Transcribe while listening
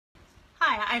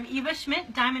Hi, I'm Eva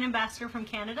Schmidt, Diamond Ambassador from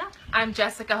Canada. I'm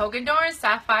Jessica Hoogendoorn,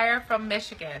 Sapphire from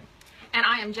Michigan. And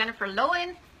I am Jennifer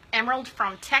Loewen, Emerald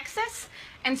from Texas.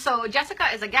 And so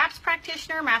Jessica is a GAPS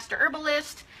practitioner, master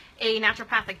herbalist, a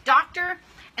naturopathic doctor.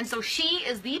 And so she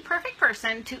is the perfect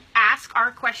person to ask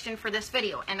our question for this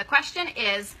video. And the question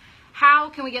is, how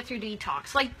can we get through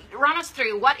detox? Like, run us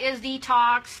through, what is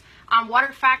detox? What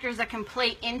are factors that can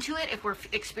play into it if we're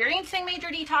experiencing major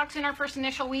detox in our first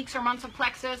initial weeks or months of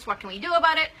Plexus? What can we do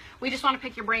about it? We just want to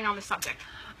pick your brain on the subject.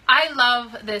 I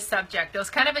love this subject. There was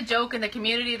kind of a joke in the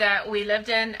community that we lived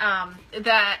in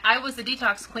that I was the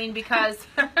detox queen because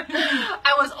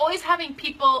I was always having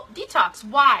people detox.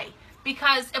 Why?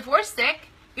 Because if we're sick,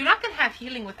 you're not going to have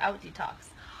healing without detox.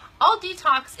 All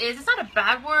detox is, it's not a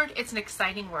bad word, it's an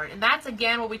exciting word. And that's,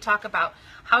 again, what we talk about.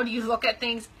 How do you look at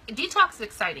things? Detox is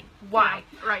exciting. Why?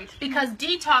 Yeah, right. Because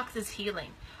detox is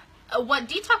healing. What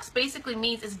detox basically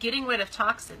means is getting rid of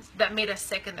toxins that made us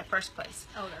sick in the first place.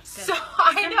 Oh, that's good. So,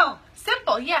 I know.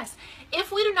 Simple, yes.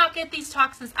 If we do not get these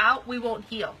toxins out, we won't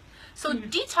heal. So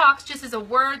detox just is a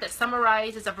word that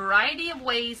summarizes a variety of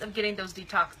ways of getting those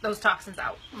toxins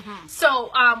out.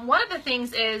 So one of the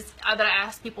things is that I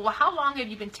ask people, well, how long have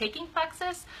you been taking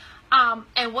Plexus?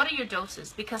 And what are your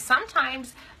doses? Because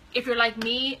sometimes if you're like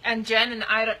me and Jen and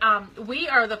I, we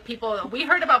are the people, we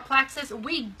heard about Plexus,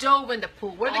 we dove in the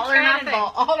pool. We're the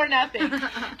cannonball, all or nothing.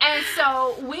 And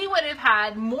so we would have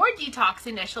had more detox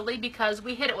initially because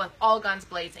we hit it with all guns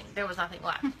blazing. There was nothing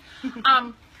left.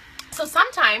 So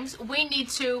sometimes we need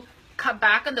to cut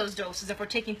back on those doses. If we're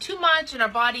taking too much and our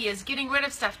body is getting rid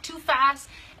of stuff too fast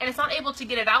and it's not able to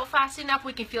get it out fast enough,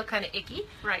 we can feel kind of icky.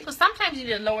 Right. So sometimes you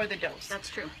need to lower the dose. That's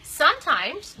true.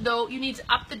 Sometimes, though, you need to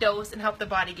up the dose and help the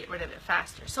body get rid of it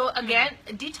faster. So again,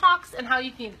 detox and how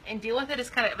you can deal with it is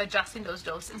kind of adjusting those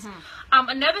doses.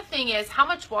 Another thing is, how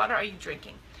much water are you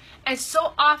drinking? And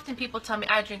so often people tell me,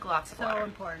 I drink lots of water. So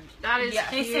important. That is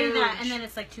They huge. say that, and then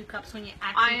it's like 2 cups when you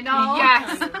actually... I know.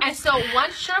 Yes. And so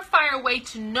one surefire way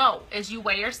to know is you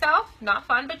weigh yourself. Not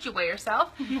fun, but you weigh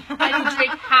yourself. And you drink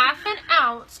half an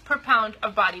ounce per pound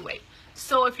of body weight.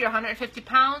 So if you're 150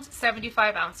 pounds,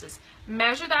 75 ounces.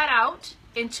 Measure that out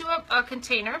into a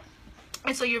container.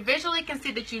 And so you visually can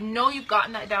see that you know you've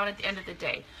gotten that down at the end of the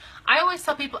day. I always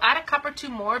tell people add a cup or 2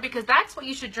 more because that's what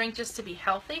you should drink just to be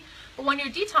healthy. But when you're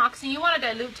detoxing, you want to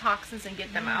dilute toxins and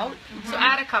get them out. So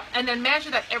add a cup and then measure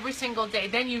that every single day.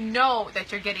 Then you know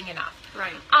that you're getting enough.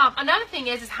 Right. Another thing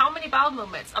is how many bowel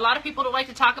movements. A lot of people don't like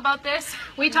to talk about this.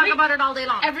 We talk about it all day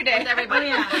long. Every day. With everybody.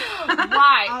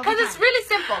 Why? Because it's really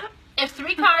simple. If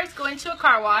 3 cars go into a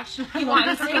car wash, you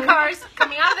want 3 cars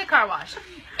coming out of the car wash.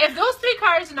 If those 3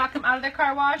 cars do not come out of the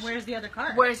car wash, Where's the other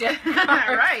car? where's the other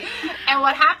car? Right. And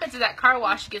what happens is that car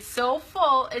wash gets so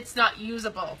full, it's not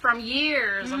usable. From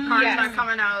years of cars not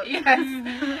coming out.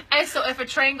 Yes. And so if a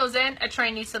train goes in, a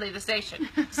train needs to leave the station.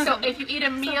 So if you eat a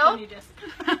meal,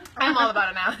 I'm all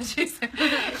about analogies.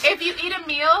 If you eat a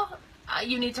meal,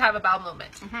 you need to have a bowel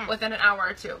movement within an hour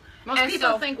or 2. Most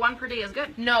people think 1 per day is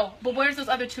good. No, but where's those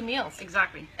other 2 meals?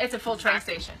 Exactly. It's a full train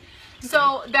station.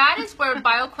 So that is where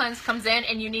BioCleanse comes in,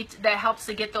 and you need that helps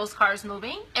to get those cars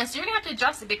moving. And so you're gonna have to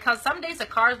adjust it because some days the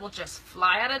cars will just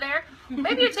fly out of there.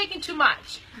 Maybe you're taking too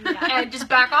much, and just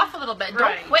back off a little bit.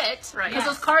 Don't quit because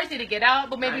those cars need to get out,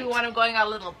 but maybe we want them going out a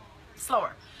little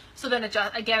slower. So then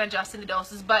adjusting the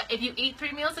doses. But if you eat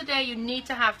 3 meals a day, you need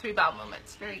to have 3 bowel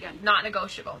movements. Very good. Not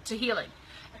negotiable to healing,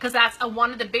 because that's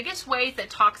one of the biggest ways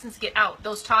that toxins get out.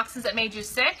 Those toxins that made you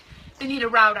sick, they need to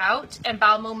route out, and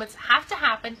bowel movements have to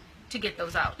happen to get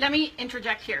those out. Let me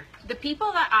interject here. The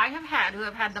people that I have had who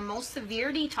have had the most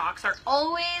severe detox are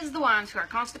always the ones who are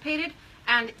constipated,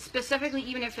 and specifically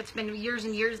even if it's been years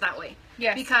and years that way.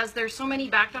 Yes. Because there's so many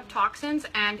backed up toxins,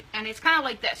 and it's kind of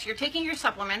like this. You're taking your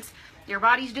supplements, your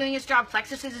body's doing its job,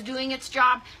 Plexus is doing its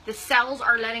job, the cells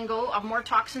are letting go of more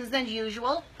toxins than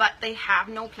usual, but they have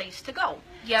no place to go.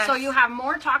 Yes. So you have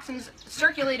more toxins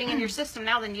circulating in your system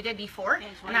now than you did before,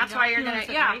 and that's why you're going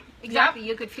to, exactly,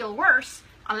 you could feel worse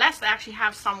unless they actually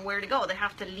have somewhere to go. They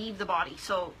have to leave the body.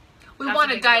 So we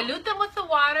want to dilute them with the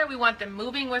water. We want them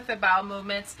moving with the bowel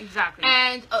movements. Exactly.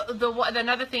 And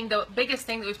another thing, the biggest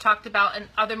thing that we've talked about in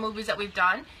other movies that we've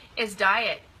done is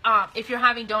diet. If you're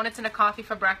having donuts and a coffee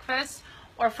for breakfast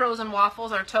or frozen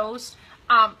waffles or toast,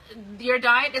 your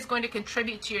diet is going to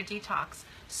contribute to your detox.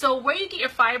 So where you get your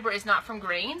fiber is not from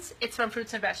grains, it's from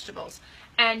fruits and vegetables.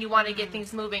 And you want to get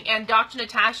things moving. And Dr.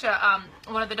 Natasha,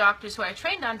 one of the doctors who I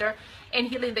trained under in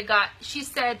Healing the Gut, she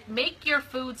said, make your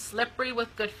food slippery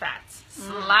with good fats.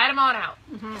 Slide them on out.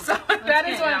 So that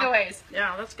is one of the ways.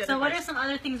 Yeah, that's good. So what are some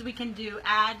other things we can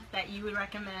add that you would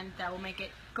recommend that will make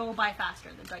it go by faster,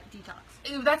 the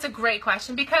detox? That's a great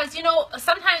question, because, you know,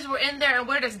 sometimes we're in there and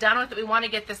we're just done with it. We want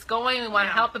to get this going. We want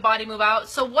to help the body move out.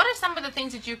 So what are some of the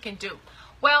things that you can do?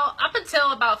 Well, up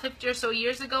until about 50 or so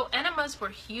years ago, enemas were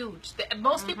huge.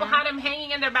 Most people had them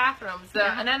hanging in their bathrooms,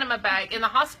 an enema bag. In the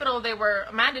hospital, they were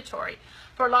mandatory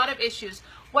for a lot of issues.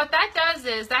 What that does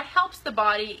is that helps the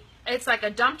body. It's like a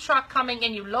dump truck coming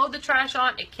in. You load the trash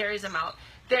on, it carries them out.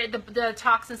 The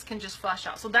toxins can just flush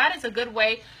out. So that is a good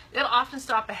way. It'll often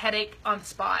stop a headache on the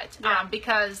spot.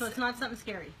 Because so it's not something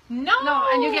scary. No,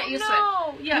 and you get used to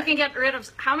it. Yeah. You can get rid of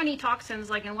how many toxins,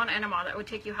 like in one enema, that would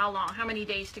take you how long? How many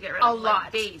days to get rid A of? lot.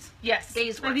 Like days. Yes.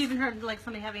 Days worth. I've even heard like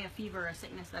somebody having a fever or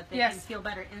sickness that they can feel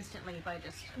better instantly by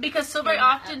just... Because so very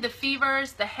often the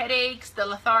fevers, the headaches, the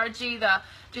lethargy, the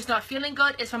just not feeling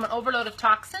good is from an overload of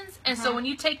toxins. And so when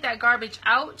you take that garbage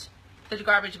out, the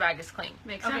garbage bag is clean.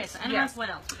 Makes sense. Okay, so enemas, what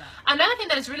else? Another thing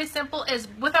that is really simple is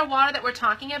with our water that we're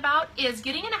talking about is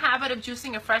getting in a habit of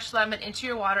juicing a fresh lemon into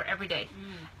your water every day.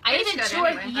 Even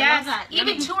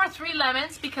Even 2 or 3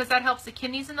 lemons, because that helps the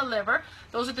kidneys and the liver.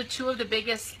 Those are the 2 of the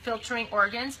biggest filtering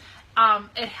organs.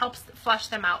 It helps flush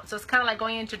them out. So it's kind of like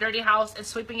going into a dirty house and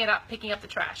sweeping it up, picking up the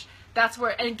trash. That's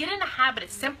where, and get in a habit.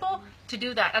 It's simple to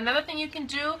do that. Another thing you can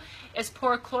do is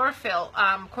pour chlorophyll,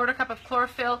 quarter cup of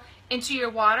chlorophyll into your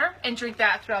water and drink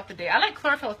that throughout the day. I like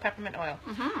chlorophyll with peppermint oil.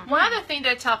 One other thing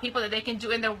that I tell people that they can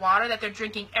do in their water that they're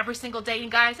drinking every single day,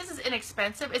 and guys, this is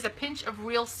inexpensive, is a pinch of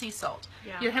real sea salt.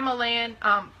 Your Himalayan,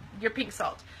 your pink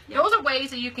salt. Those are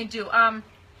ways that you can do.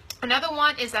 Another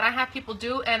one is that I have people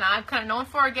do, and I'm kind of known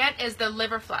for again, is the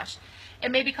liver flush. It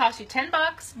maybe cost you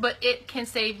 $10, but it can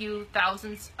save you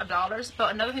thousands of dollars.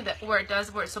 But another thing where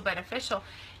it's so beneficial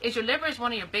is your liver is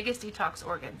one of your biggest detox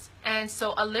organs. And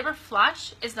so a liver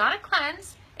flush is not a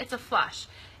cleanse, it's a flush.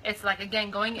 It's like,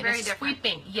 again, going in and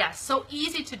sweeping. Yes, so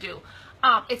easy to do.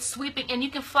 It's sweeping, and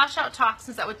you can flush out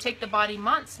toxins that would take the body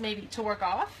months maybe to work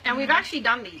off. And we've actually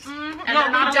done these. And we've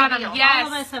done them. All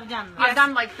of us have done them. I've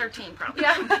done like 13 probably.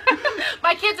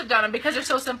 My kids have done them because they're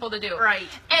so simple to do. Right.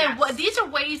 And these are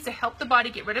ways to help the body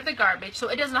get rid of the garbage, so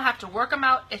it doesn't have to work them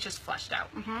out. It's just flushed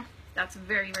out. That's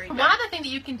very, very good. One other thing that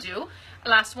you can do,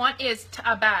 last one, is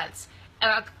baths.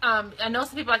 I know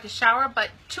some people like to shower, but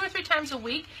 2 or 3 times a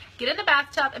week, get in the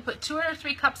bathtub and put 2 or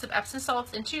 3 cups of Epsom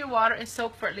salts into your water and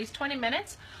soak for at least 20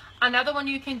 minutes. Another one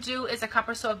you can do is a cup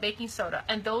or so of baking soda.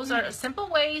 And those are simple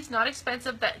ways, not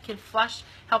expensive, that can flush,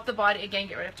 help the body, again,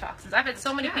 get rid of toxins. I've had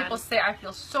so many people say, I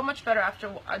feel so much better after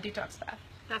a detox bath.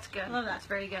 That's good. I love that. That's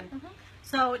very good.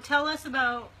 So tell us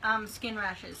about skin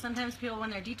rashes. Sometimes people, when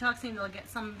they're detoxing, they'll get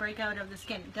some breakout of the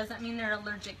skin. Does that mean they're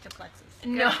allergic to Plexus?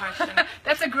 No,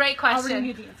 that's a great question. I'll read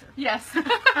you the answer. Yes.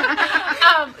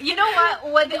 You know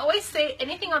what? What they always say,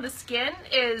 anything on the skin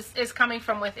is coming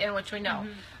from within, which we know.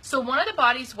 So one of the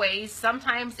body's ways,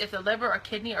 sometimes if the liver or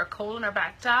kidney or colon are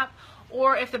backed up,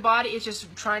 or if the body is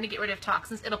just trying to get rid of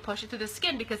toxins, it'll push it through the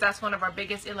skin, because that's one of our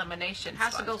biggest eliminations. It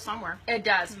has to go somewhere. It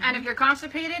does. And if you're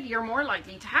constipated, you're more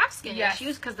likely to have skin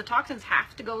issues, because the toxins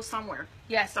have to go somewhere.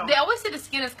 Yes. So they always say the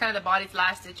skin is kind of the body's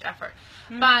last-ditch effort.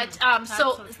 But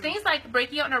so things like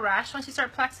breaking out in a rash once you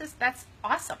start Plexus, that's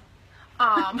awesome.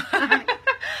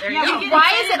 There you go.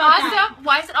 Why is it awesome?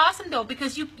 Why is it awesome though?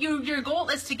 Because your goal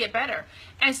is to get better,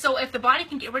 and so if the body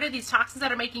can get rid of these toxins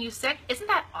that are making you sick, isn't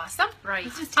that awesome? Right.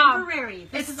 This is temporary.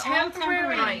 This is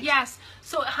temporary. Right. Yes.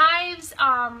 So hives,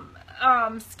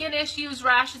 skin issues,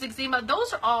 rashes, eczema,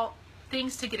 those are all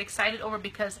things to get excited over,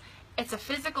 because it's a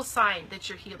physical sign that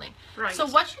you're healing. Right. So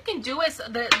what you can do is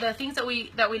the things that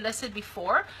we listed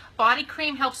before. Body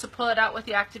cream helps to pull it out with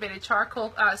the activated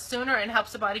charcoal sooner, and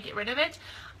helps the body get rid of it.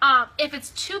 If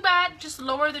it's too bad, just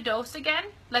lower the dose again.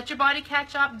 Let your body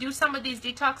catch up. Do some of these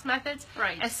detox methods,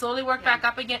 and slowly work back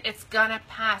up again. It's gonna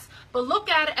pass. But look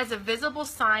at it as a visible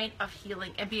sign of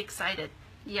healing, and be excited.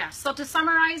 Yes. So to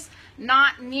summarize,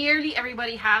 not nearly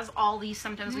everybody has all these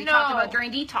symptoms we talked about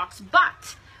during detox,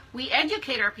 but we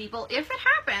educate our people. If it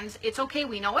happens, it's okay.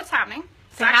 We know what's happening.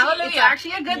 It's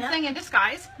actually a good thing in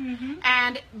disguise.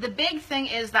 And the big thing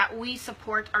is that we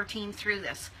support our team through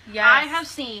this. I have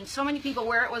seen so many people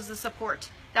where it was the support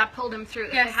that pulled them through.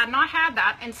 If they had not had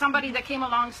that, and somebody that came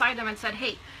alongside them and said,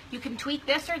 hey, you can tweak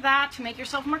this or that to make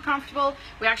yourself more comfortable.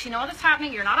 We actually know what's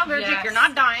happening. You're not allergic. You're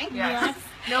not dying.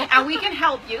 And we can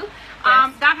help you.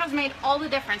 That has made all the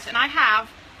difference. And I have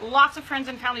lots of friends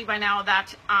and family by now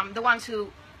that the ones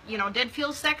who did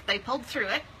feel sick, they pulled through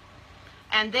it,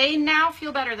 and they now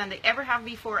feel better than they ever have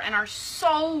before, and are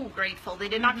so grateful. They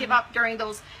did not give up during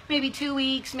those maybe 2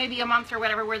 weeks, maybe a month or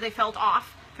whatever, where they felt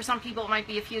off. For some people, it might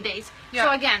be a few days.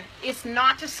 So again, it's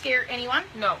not to scare anyone.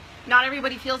 No. Not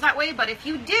everybody feels that way, but if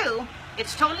you do,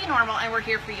 It's totally normal, and we're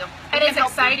here for you. And it's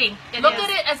exciting. Look at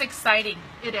it as exciting.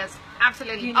 It is.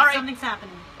 Absolutely. You know, All right. something's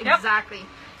happening. Exactly.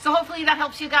 So hopefully that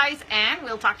helps you guys, and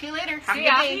we'll talk to you later. Have a good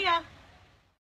day. See ya.